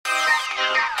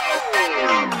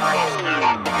What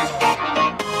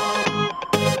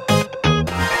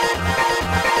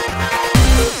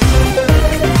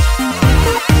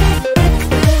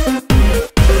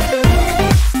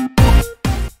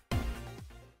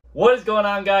is going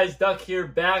on, guys? Duck here,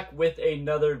 back with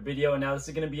another video. Now this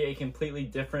is going to be a completely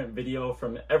different video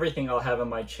from everything I'll have on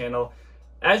my channel.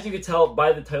 As you can tell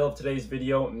by the title of today's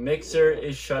video, Mixer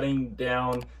is shutting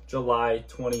down July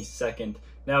 22nd.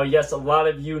 Now yes, a lot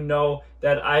of you know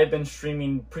that I've been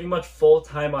streaming pretty much full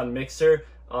time on Mixer,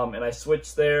 and I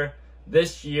switched there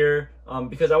this year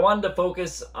because I wanted to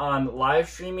focus on live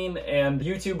streaming, and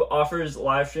YouTube offers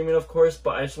live streaming of course,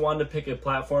 but I just wanted to pick a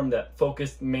platform that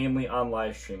focused mainly on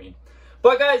live streaming.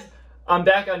 But guys, I'm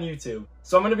back on YouTube,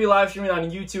 so I'm going to be live streaming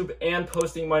on YouTube and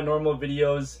posting my normal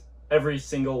videos every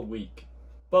single week.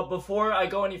 But before I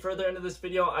go any further into this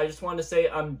video, I just want to say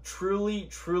I'm truly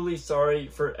sorry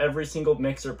for every single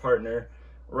Mixer partner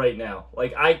right now.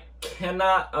 Like, I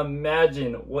cannot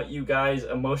imagine what you guys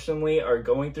emotionally are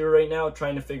going through right now,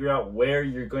 trying to figure out where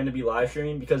you're going to be live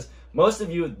streaming, because most of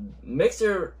you,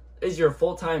 Mixer is your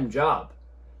full-time job,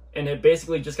 and it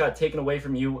basically just got taken away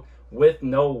from you with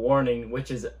no warning,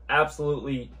 which is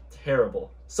absolutely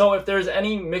terrible. So if there's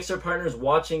any Mixer partners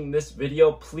watching this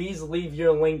video, please leave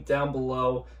your link down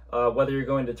below, whether you're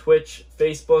going to Twitch,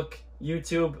 Facebook,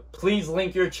 YouTube. Please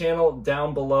link your channel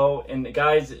down below. And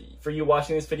guys, for you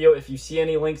watching this video, if you see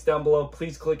any links down below,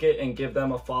 please click it and give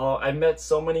them a follow. I met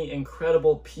so many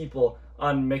incredible people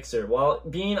on Mixer. While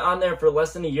being on there for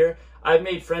less than a year, I've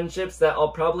made friendships that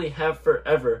I'll probably have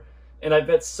forever. And I've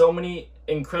met so many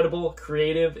incredible,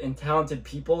 creative, and talented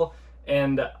people,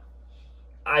 and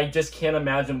I just can't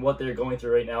imagine what they're going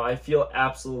through right now. I feel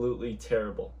absolutely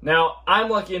terrible. Now, I'm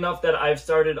lucky enough that I've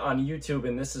started on YouTube,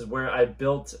 and this is where I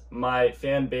built my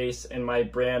fan base, and my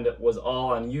brand was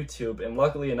all on YouTube. And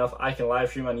luckily enough, I can live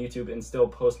stream on YouTube and still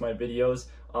post my videos.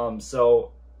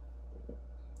 So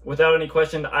without any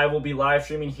question, I will be live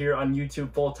streaming here on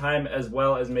YouTube full time, as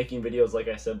well as making videos like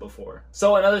I said before.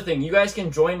 So another thing, you guys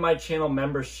can join my channel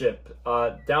membership.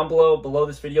 Down below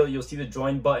this video, you'll see the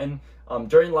join button.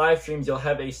 During live streams, you'll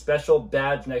have a special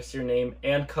badge next to your name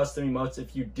and custom emotes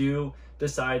if you do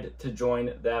decide to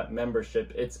join that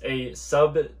membership. It's a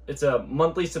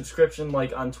monthly subscription,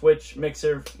 like on Twitch,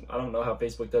 Mixer, I don't know how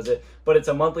Facebook does it, but it's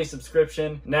a monthly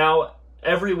subscription. Now,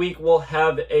 every week we'll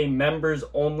have a members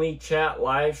only chat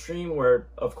live stream where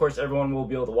of course everyone will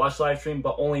be able to watch live stream,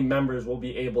 but only members will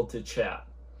be able to chat.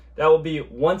 That will be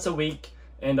once a week.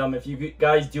 And if you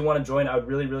guys do want to join, I would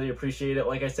really appreciate it.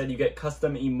 Like I said, you get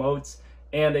custom emotes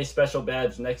and a special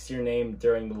badge next to your name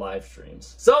during the live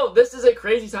streams. So this is a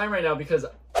crazy time right now because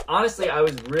honestly, I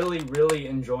was really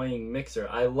enjoying Mixer.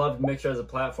 I loved Mixer as a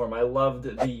platform. I loved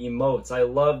the emotes. I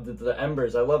loved the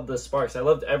embers. I loved the sparks. I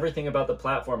loved everything about the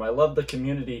platform. I loved the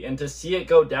community. And to see it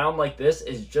go down like this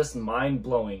is just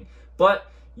mind-blowing. But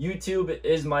YouTube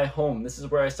is my home. This is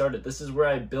where I started. This is where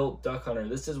I built Duck Hunter.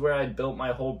 This is where I built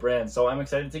my whole brand. So I'm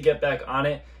excited to get back on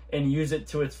it and use it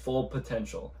to its full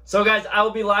potential. So guys, I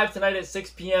will be live tonight at 6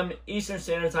 p.m. Eastern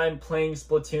Standard Time playing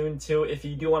Splatoon 2. If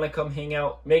you do want to come hang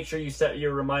out, make sure you set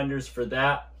your reminders for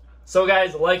that. So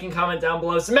guys, like and comment down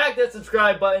below. Smack that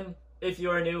subscribe button if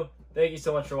you are new. Thank you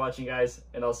so much for watching, guys,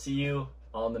 and I'll see you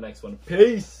on the next one.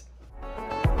 Peace!